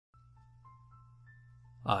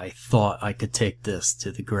I thought I could take this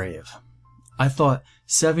to the grave. I thought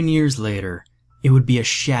 7 years later, it would be a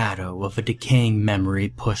shadow of a decaying memory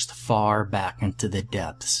pushed far back into the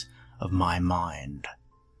depths of my mind.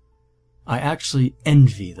 I actually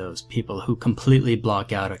envy those people who completely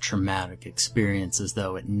block out a traumatic experience as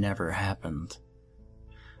though it never happened.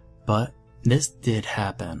 But this did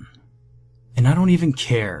happen, and I don't even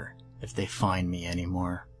care if they find me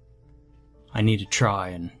anymore. I need to try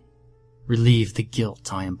and relieve the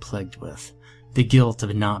guilt I am plagued with, the guilt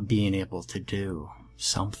of not being able to do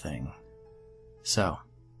something. So,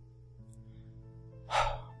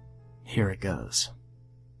 here it goes.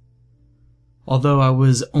 Although I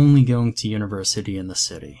was only going to university in the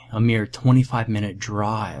city, a mere 25-minute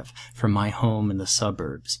drive from my home in the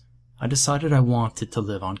suburbs, I decided I wanted to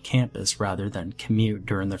live on campus rather than commute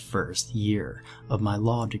during the first year of my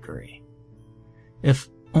law degree. If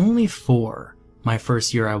only for my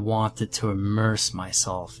first year I wanted to immerse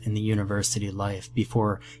myself in the university life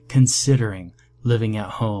before considering living at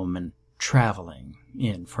home and traveling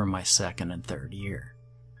in for my second and third year.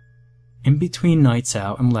 In between nights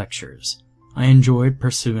out and lectures, I enjoyed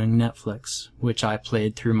pursuing Netflix, which I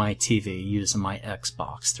played through my TV using my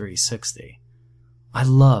Xbox 360. I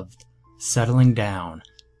loved settling down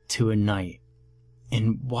to a night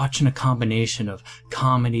and watching a combination of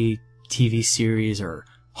comedy, TV series, or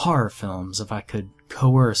horror films if I could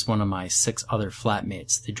coerce one of my 6 other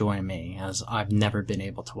flatmates to join me, as I've never been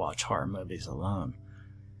able to watch horror movies alone.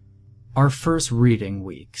 Our first reading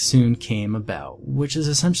week soon came about, which is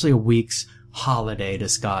essentially a week's holiday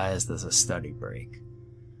disguised as a study break.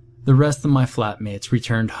 The rest of my flatmates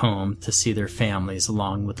returned home to see their families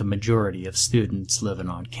along with the majority of students living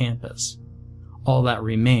on campus. All that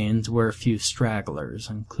remained were a few stragglers,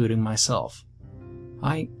 including myself.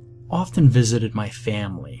 I often visited my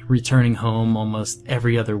family, returning home almost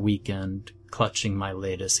every other weekend, clutching my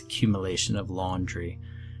latest accumulation of laundry,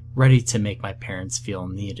 ready to make my parents feel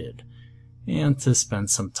needed, and to spend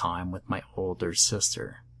some time with my older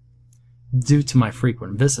sister. Due to my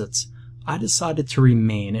frequent visits, I decided to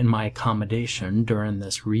remain in my accommodation during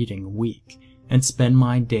this reading week and spend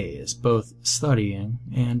my days both studying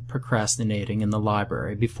and procrastinating in the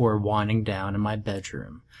library before winding down in my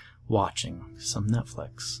bedroom, watching some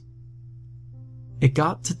Netflix. It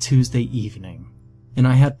got to Tuesday evening, and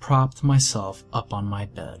I had propped myself up on my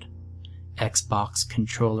bed, Xbox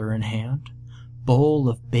controller in hand, bowl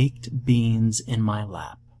of baked beans in my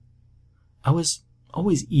lap. I was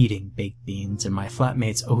always eating baked beans, and my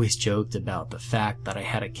flatmates always joked about the fact that I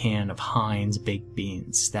had a can of Heinz baked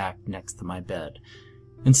beans stacked next to my bed,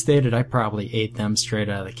 and stated I probably ate them straight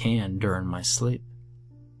out of the can during my sleep.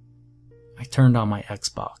 I turned on my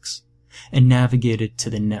Xbox and navigated to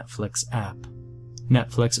the Netflix app.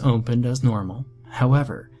 Netflix opened as normal.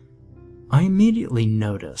 However, I immediately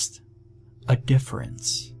noticed a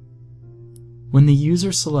difference. When the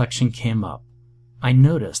user selection came up, I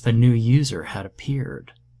noticed a new user had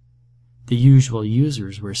appeared. The usual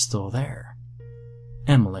users were still there.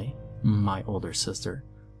 Emily, my older sister,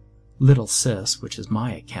 Little Sis, which is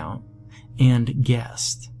my account, and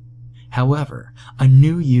Guest. However, a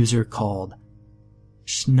new user called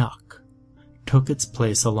Schnuck took its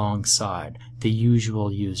place alongside the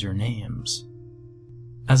usual user names.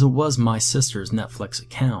 As it was my sister's Netflix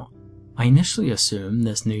account, I initially assumed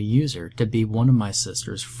this new user to be one of my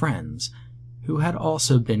sister's friends who had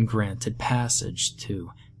also been granted passage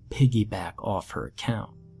to piggyback off her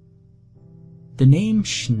account. The name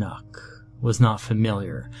Schnuck was not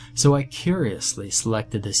familiar, so I curiously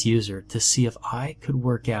selected this user to see if I could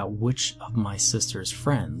work out which of my sister's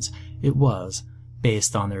friends it was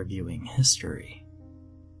based on their viewing history.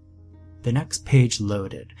 The next page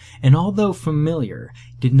loaded, and although familiar,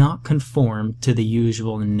 did not conform to the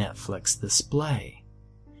usual Netflix display.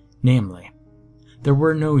 Namely, there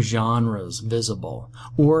were no genres visible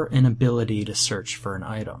or an ability to search for an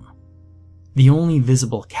item. The only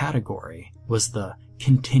visible category was the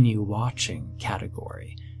Continue Watching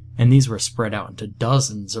category, and these were spread out into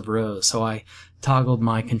dozens of rows, so I toggled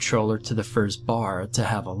my controller to the first bar to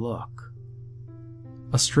have a look.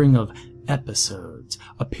 A string of episodes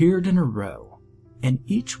appeared in a row, and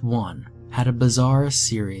each one had a bizarre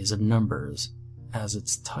series of numbers as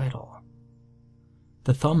its title.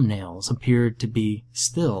 The thumbnails appeared to be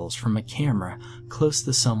stills from a camera close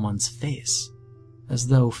to someone's face, as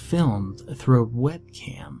though filmed through a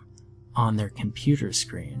webcam on their computer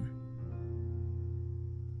screen.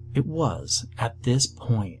 It was at this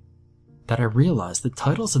point that I realized the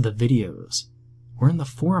titles of the videos were in the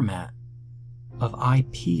format of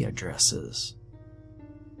IP addresses.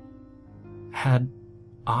 Had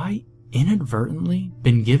I inadvertently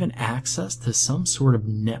been given access to some sort of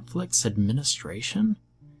Netflix administration?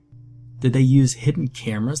 Did they use hidden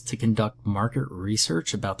cameras to conduct market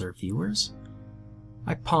research about their viewers?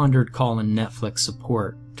 I pondered calling Netflix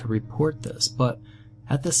support to report this, but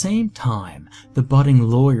at the same time, the budding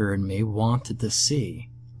lawyer in me wanted to see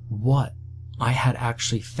what I had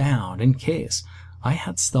actually found in case I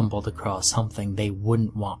had stumbled across something they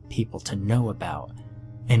wouldn't want people to know about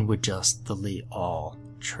and would just delete all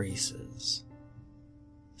traces.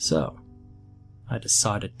 So, I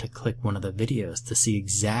decided to click one of the videos to see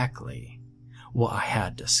exactly what I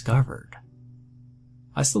had discovered.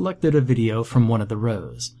 I selected a video from one of the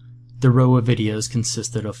rows. The row of videos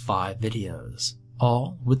consisted of 5 videos,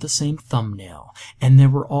 all with the same thumbnail, and they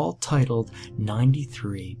were all titled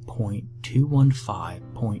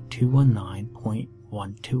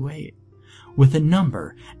 93.215.219.128, with a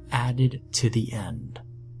number added to the end,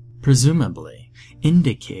 presumably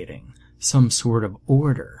indicating some sort of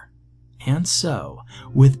order. And so,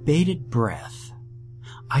 with bated breath,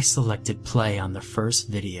 I selected play on the first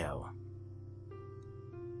video.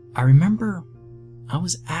 I remember I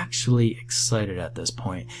was actually excited at this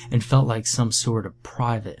point and felt like some sort of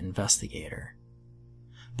private investigator.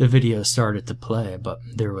 The video started to play, but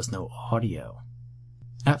there was no audio.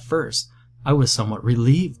 At first, I was somewhat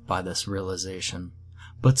relieved by this realization,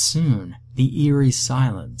 but soon the eerie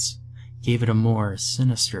silence gave it a more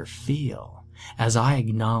sinister feel as I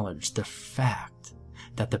acknowledged the fact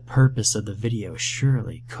that the purpose of the video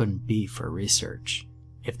surely couldn't be for research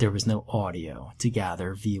if there was no audio to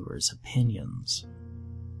gather viewers' opinions.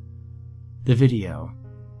 The video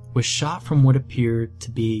was shot from what appeared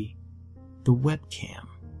to be the webcam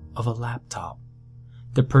of a laptop.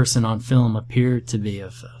 The person on film appeared to be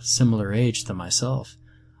of a similar age to myself,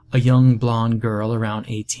 a young blonde girl around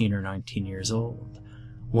 18 or 19 years old,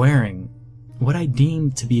 wearing what I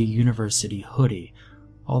deemed to be a university hoodie,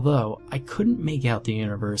 although I couldn't make out the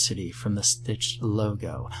university from the stitched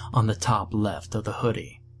logo on the top left of the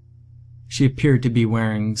hoodie. She appeared to be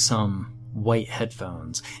wearing some white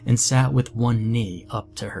headphones and sat with one knee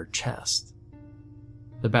up to her chest.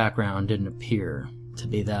 The background didn't appear to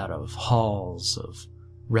be that of halls of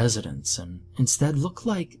residence and instead looked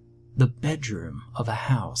like the bedroom of a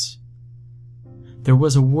house. There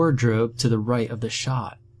was a wardrobe to the right of the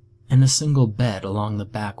shot and a single bed along the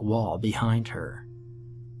back wall behind her.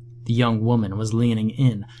 The young woman was leaning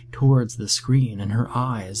in towards the screen and her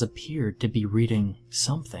eyes appeared to be reading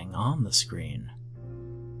something on the screen.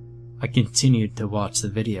 I continued to watch the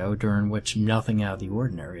video, during which nothing out of the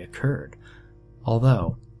ordinary occurred,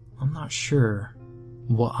 although I'm not sure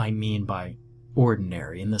what I mean by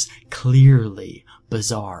ordinary in this clearly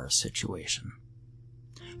bizarre situation.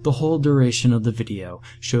 The whole duration of the video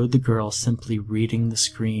showed the girl simply reading the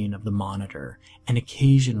screen of the monitor and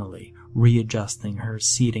occasionally readjusting her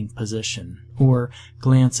seating position or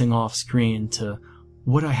glancing off screen to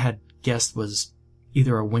what I had guessed was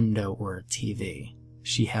either a window or a TV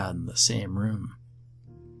she had in the same room.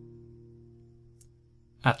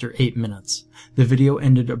 After 8 minutes, the video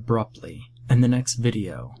ended abruptly, and the next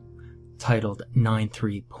video, titled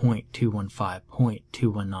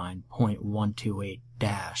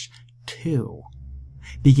 93.215.219.128-2,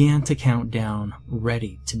 began to count down,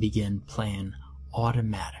 ready to begin playing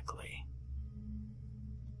automatically.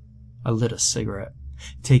 I lit a cigarette,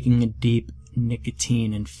 taking a deep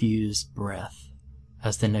nicotine-infused breath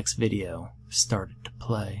as the next video started to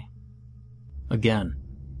play. Again,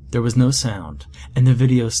 there was no sound, and the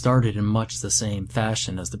video started in much the same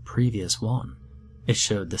fashion as the previous one. It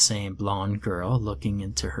showed the same blonde girl looking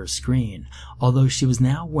into her screen, although she was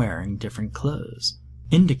now wearing different clothes,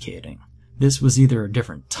 indicating this was either a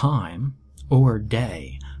different time or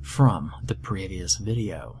day from the previous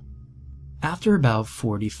video. After about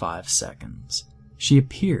 45 seconds, she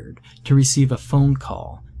appeared to receive a phone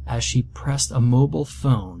call as she pressed a mobile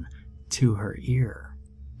phone to her ear.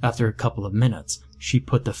 After a couple of minutes, she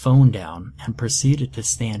put the phone down and proceeded to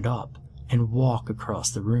stand up and walk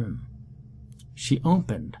across the room. She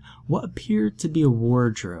opened what appeared to be a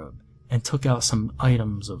wardrobe and took out some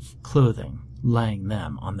items of clothing, laying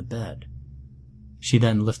them on the bed. She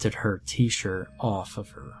then lifted her t-shirt off of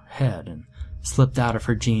her head and slipped out of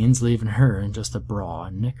her jeans, leaving her in just a bra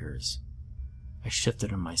and knickers. I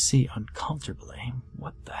shifted in my seat uncomfortably.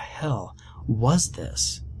 What the hell was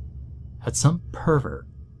this? Had some pervert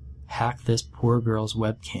hacked this poor girl's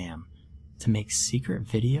webcam to make secret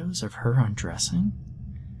videos of her undressing?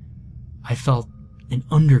 I felt an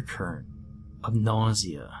undercurrent of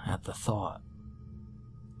nausea at the thought.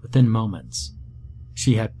 Within moments,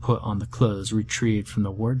 she had put on the clothes retrieved from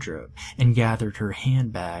the wardrobe and gathered her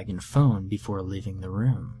handbag and phone before leaving the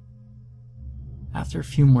room. After a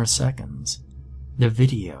few more seconds, the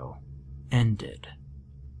video ended.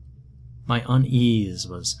 My unease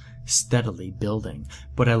was steadily building,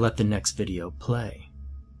 but I let the next video play.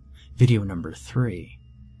 Video number 3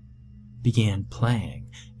 began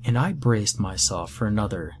playing, and I braced myself for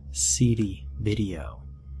another seedy video.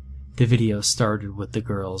 The video started with the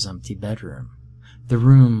girl's empty bedroom. The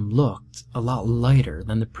room looked a lot lighter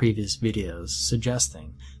than the previous videos,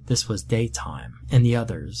 suggesting this was daytime and the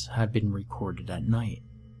others had been recorded at night.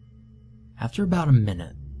 After about a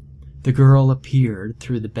minute, the girl appeared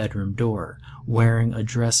through the bedroom door, wearing a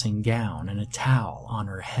dressing gown and a towel on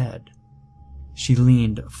her head. She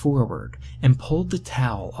leaned forward and pulled the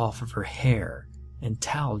towel off of her hair and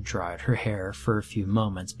towel dried her hair for a few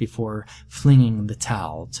moments before flinging the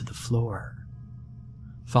towel to the floor.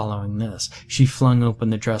 Following this, she flung open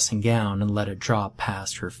the dressing gown and let it drop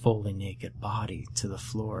past her fully naked body to the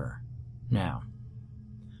floor. Now,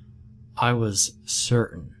 I was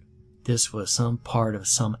certain this was some part of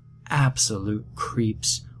some absolute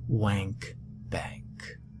creep's wank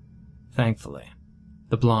bank. Thankfully,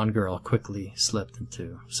 the blonde girl quickly slipped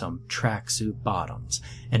into some tracksuit bottoms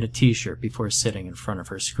and a t-shirt before sitting in front of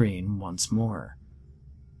her screen once more.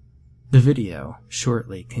 The video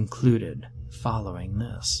shortly concluded following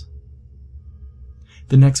this.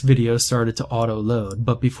 The next video started to auto-load,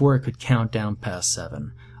 but before it could count down past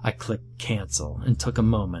 7, I clicked cancel and took a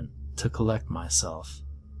moment to collect myself.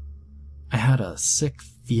 I had a sick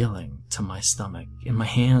feeling to my stomach, and my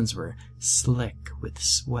hands were slick with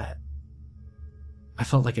sweat. I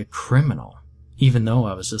felt like a criminal, even though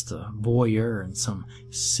I was just a voyeur in some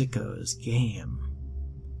sicko's game.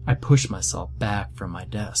 I pushed myself back from my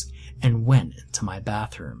desk and went into my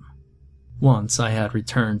bathroom. Once I had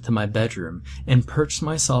returned to my bedroom and perched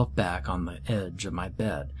myself back on the edge of my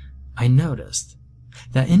bed, I noticed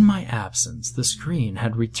that in my absence the screen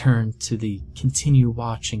had returned to the continue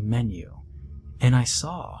watching menu, and I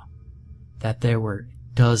saw that there were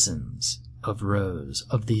dozens of rows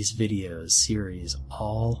of these videos series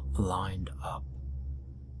all lined up.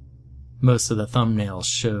 Most of the thumbnails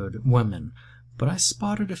showed women, but I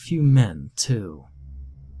spotted a few men too.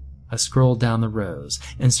 I scrolled down the rows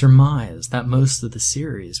and surmised that most of the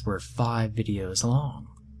series were 5 videos long.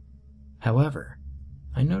 However,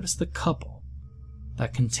 I noticed a couple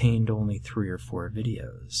that contained only 3 or 4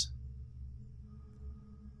 videos.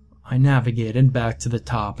 I navigated back to the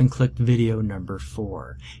top and clicked video number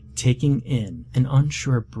 4, taking in an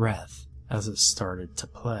unsure breath as it started to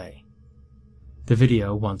play. The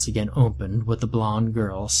video once again opened with the blonde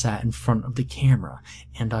girl sat in front of the camera,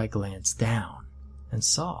 and I glanced down and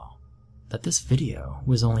saw that this video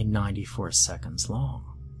was only 94 seconds long.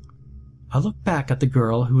 I looked back at the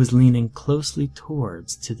girl who was leaning closely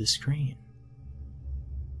towards to the screen.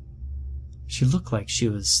 She looked like she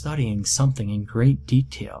was studying something in great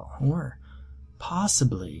detail, or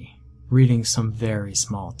possibly reading some very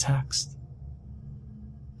small text.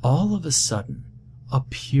 All of a sudden, a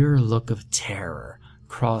pure look of terror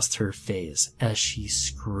crossed her face as she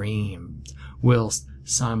screamed, whilst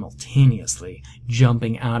simultaneously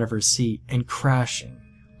jumping out of her seat and crashing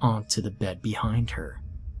onto the bed behind her.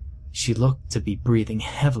 She looked to be breathing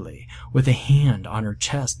heavily, with a hand on her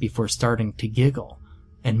chest before starting to giggle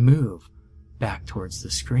and move back towards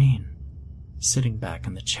the screen, sitting back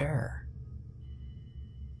in the chair.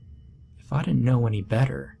 If I didn't know any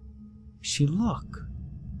better, she looked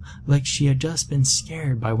like she had just been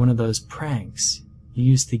scared by one of those pranks you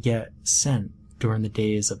used to get sent during the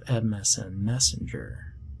days of MSN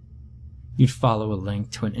Messenger. You'd follow a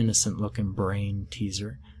link to an innocent-looking brain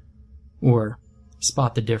teaser, or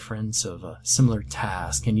spot the difference of a similar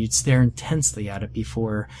task, and you'd stare intensely at it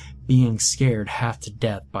before being scared half to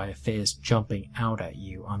death by a face jumping out at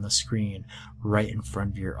you on the screen right in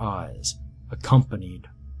front of your eyes, accompanied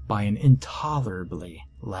by an intolerably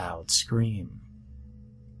loud scream.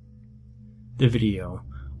 The video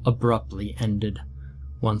abruptly ended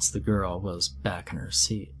once the girl was back in her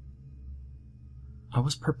seat. I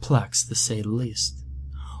was perplexed, to say the least.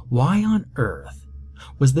 Why on earth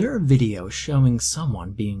was there a video showing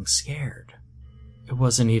someone being scared? It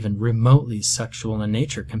wasn't even remotely sexual in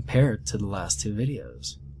nature compared to the last 2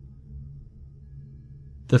 videos.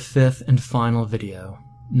 The 5th and final video,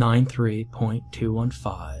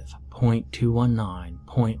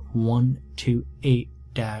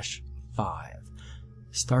 93.215.219.128-5,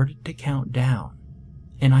 started to count down,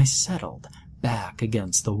 and I settled back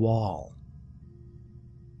against the wall.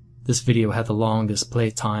 This video had the longest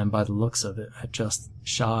playtime by the looks of it, at just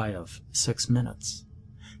shy of 6 minutes.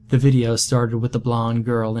 The video started with the blonde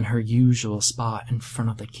girl in her usual spot in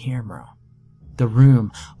front of the camera. The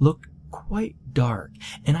room looked quite dark,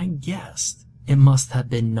 and I guessed It must have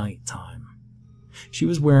been nighttime. She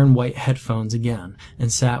was wearing white headphones again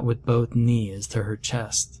and sat with both knees to her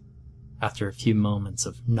chest. After a few moments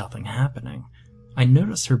of nothing happening, I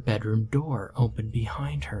noticed her bedroom door open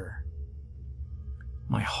behind her.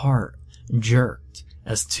 My heart jerked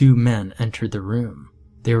as two men entered the room.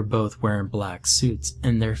 They were both wearing black suits,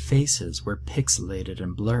 and their faces were pixelated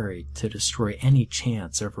and blurry to destroy any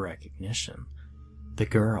chance of recognition. The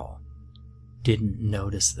girl didn't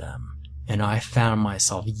notice them, and I found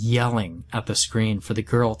myself yelling at the screen for the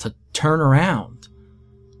girl to turn around.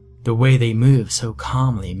 The way they moved so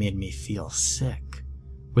calmly made me feel sick.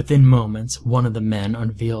 Within moments, one of the men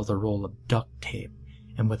unveiled a roll of duct tape,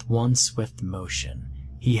 and with one swift motion,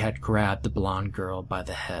 he had grabbed the blonde girl by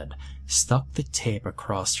the head, stuck the tape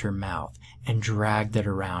across her mouth, and dragged it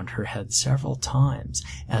around her head several times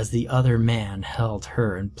as the other man held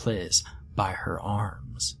her in place by her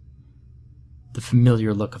arms. The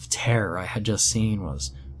familiar look of terror I had just seen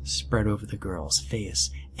was spread over the girl's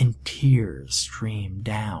face, and tears streamed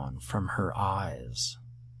down from her eyes.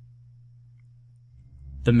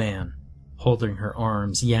 The man, holding her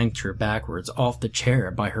arms, yanked her backwards off the chair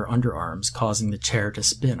by her underarms, causing the chair to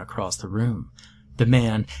spin across the room. The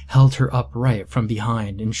man held her upright from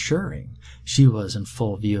behind, ensuring she was in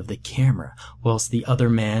full view of the camera, whilst the other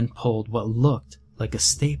man pulled what looked like a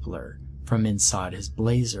stapler from inside his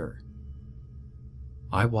blazer.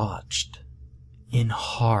 I watched in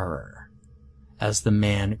horror as the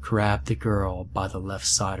man grabbed the girl by the left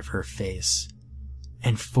side of her face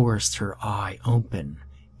and forced her eye open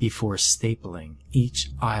before stapling each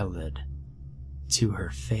eyelid to her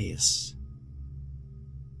face.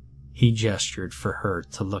 He gestured for her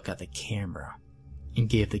to look at the camera and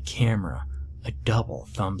gave the camera a double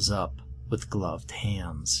thumbs up with gloved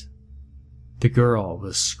hands. The girl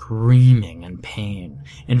was screaming in pain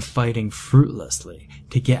and fighting fruitlessly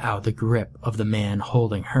to get out of the grip of the man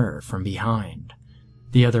holding her from behind.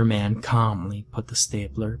 The other man calmly put the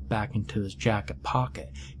stapler back into his jacket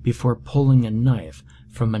pocket before pulling a knife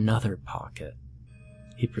from another pocket.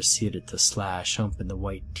 He proceeded to slash open the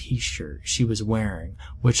white t-shirt she was wearing,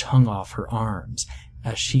 which hung off her arms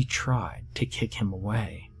as she tried to kick him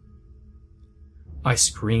away. I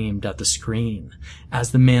screamed at the screen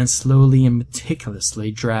as the man slowly and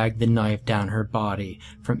meticulously dragged the knife down her body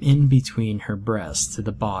from in between her breasts to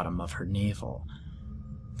the bottom of her navel.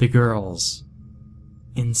 The girl's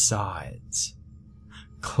insides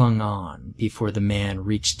clung on before the man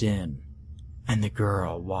reached in, and the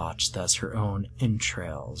girl watched as her own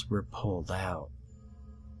entrails were pulled out.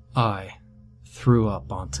 I threw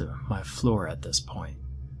up onto my floor at this point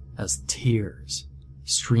as tears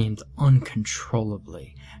streamed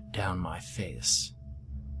uncontrollably down my face.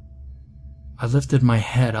 I lifted my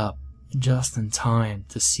head up just in time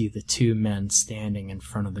to see the two men standing in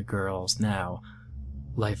front of the girl's now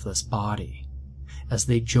lifeless body as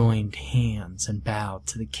they joined hands and bowed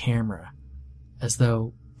to the camera as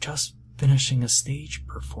though just finishing a stage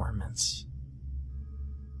performance.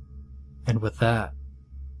 And with that,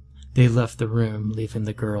 they left the room, leaving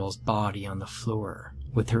the girl's body on the floor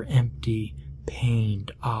with her empty,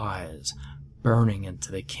 pained eyes burning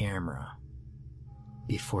into the camera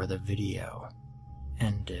before the video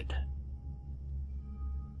ended.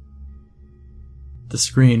 The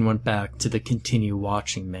screen went back to the continue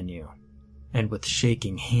watching menu, and with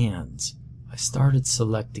shaking hands, I started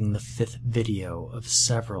selecting the 5th video of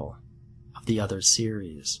several of the other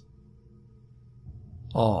series.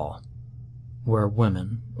 All were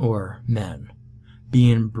women or men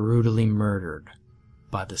being brutally murdered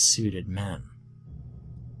by the suited men.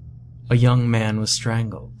 A young man was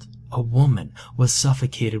strangled. A woman was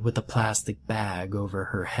suffocated with a plastic bag over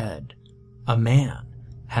her head. A man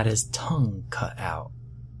had his tongue cut out.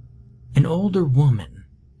 An older woman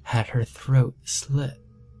had her throat slit.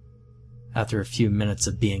 After a few minutes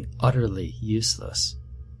of being utterly useless,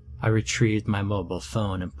 I retrieved my mobile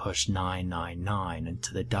phone and pushed 999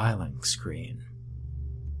 into the dialing screen.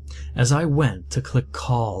 As I went to click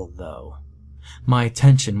call, though, my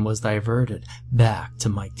attention was diverted back to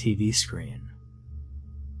my TV screen.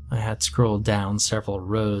 I had scrolled down several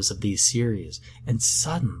rows of these series, and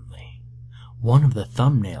suddenly, one of the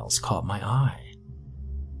thumbnails caught my eye.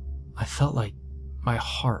 I felt like my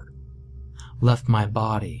heart left my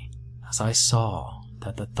body as I saw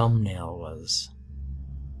that the thumbnail was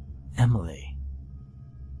Emily,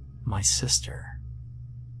 my sister.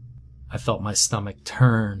 I felt my stomach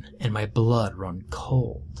turn and my blood run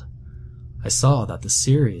cold. I saw that the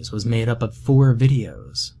series was made up of 4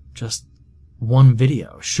 videos, just one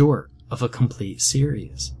video short of a complete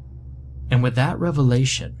series. And with that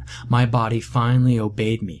revelation, my body finally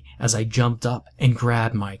obeyed me as I jumped up and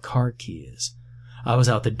grabbed my car keys. I was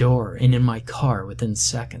out the door and in my car within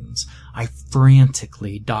seconds. I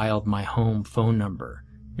frantically dialed my home phone number.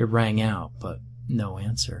 It rang out, but no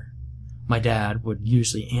answer. My dad would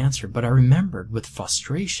usually answer, but I remembered with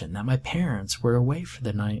frustration that my parents were away for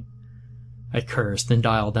the night. I cursed and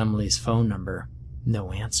dialed Emily's phone number.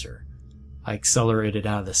 No answer. I accelerated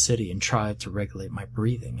out of the city and tried to regulate my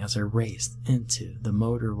breathing as I raced into the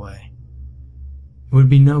motorway. It would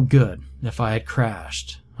be no good if I had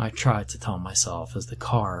crashed, I tried to tell myself as the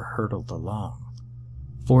car hurtled along.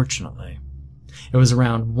 Fortunately, it was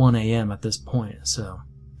around 1 a.m. at this point, so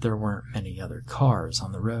there weren't many other cars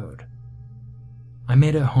on the road. I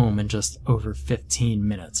made it home in just over 15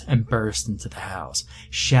 minutes and burst into the house,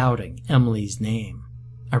 shouting Emily's name.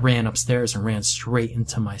 I ran upstairs and ran straight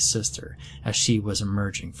into my sister as she was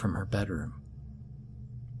emerging from her bedroom.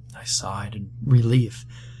 I sighed in relief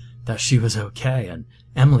that she was okay, and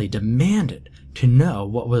Emily demanded to know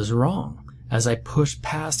what was wrong as I pushed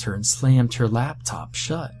past her and slammed her laptop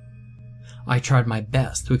shut. I tried my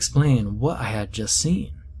best to explain what I had just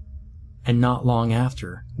seen, and not long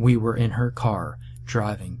after, we were in her car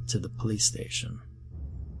driving to the police station.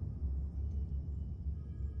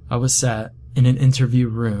 I was sat in an interview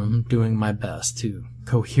room doing my best to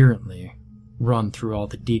coherently run through all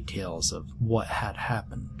the details of what had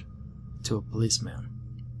happened to a policeman.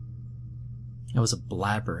 I was a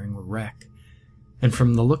blabbering wreck, and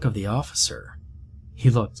from the look of the officer, he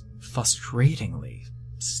looked frustratingly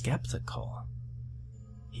skeptical.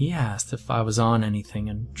 He asked if I was on anything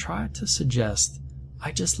and tried to suggest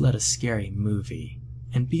I just let a scary movie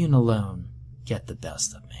and being alone get the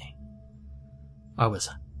best of me. I was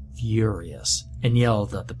furious and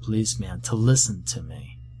yelled at the policeman to listen to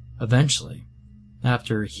me. Eventually,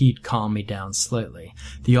 after he'd calmed me down slightly,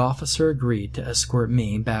 the officer agreed to escort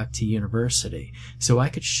me back to university so I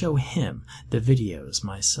could show him the videos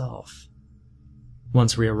myself.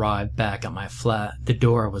 Once we arrived back at my flat, the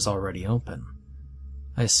door was already open.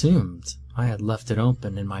 I assumed I had left it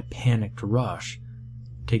open in my panicked rush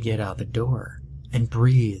to get out the door and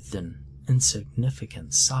breathed an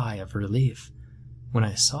insignificant sigh of relief when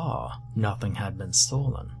I saw nothing had been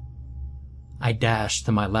stolen. I dashed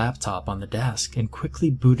to my laptop on the desk and quickly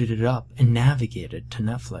booted it up and navigated to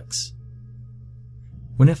Netflix.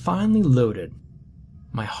 When it finally loaded,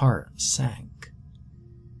 my heart sank.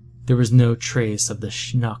 There was no trace of the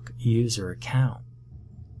Schnuck user account.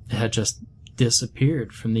 It had just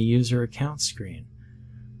disappeared from the user account screen.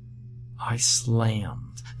 I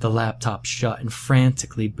slammed the laptop shut and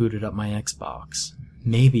frantically booted up my Xbox.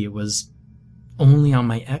 Maybe it was only on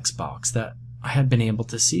my Xbox that I had been able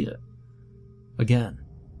to see it. Again,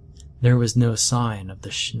 there was no sign of the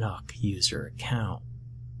Schnuck user account.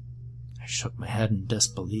 I shook my head in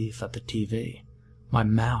disbelief at the TV, my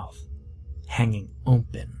mouth hanging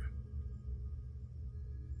open.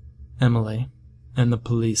 Emily and the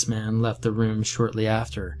policeman left the room shortly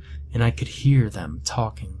after, and I could hear them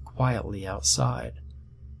talking quietly outside.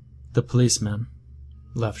 The policeman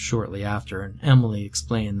left shortly after, and Emily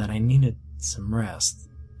explained that I needed some rest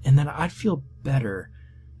and that I'd feel better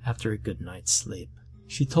after a good night's sleep.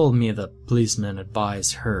 She told me the policeman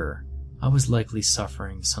advised her I was likely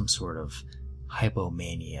suffering some sort of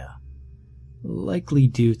hypomania, likely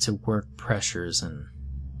due to work pressures and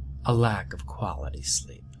a lack of quality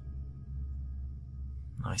sleep.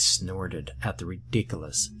 I snorted at the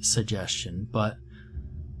ridiculous suggestion, but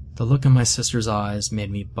the look in my sister's eyes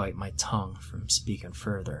made me bite my tongue from speaking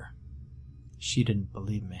further. She didn't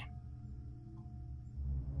believe me.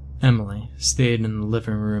 Emily stayed in the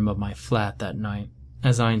living room of my flat that night,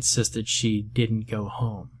 as I insisted she didn't go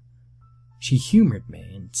home. She humored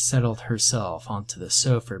me and settled herself onto the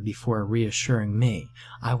sofa before reassuring me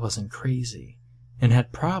I wasn't crazy, and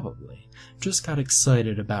had probably just got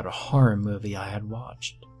excited about a horror movie I had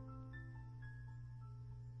watched.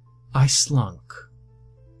 I slunk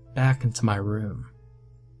back into my room,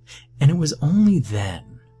 and it was only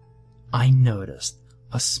then I noticed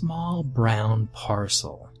a small brown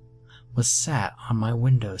parcel was sat on my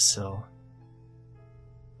windowsill.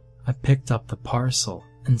 I picked up the parcel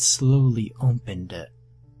and slowly opened it.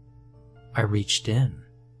 I reached in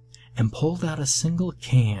and pulled out a single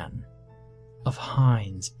can of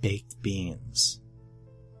Heinz baked beans.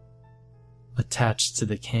 Attached to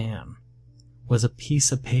the can was a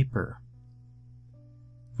piece of paper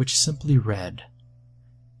which simply read,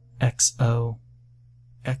 XOXO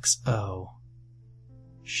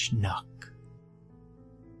Schnuck.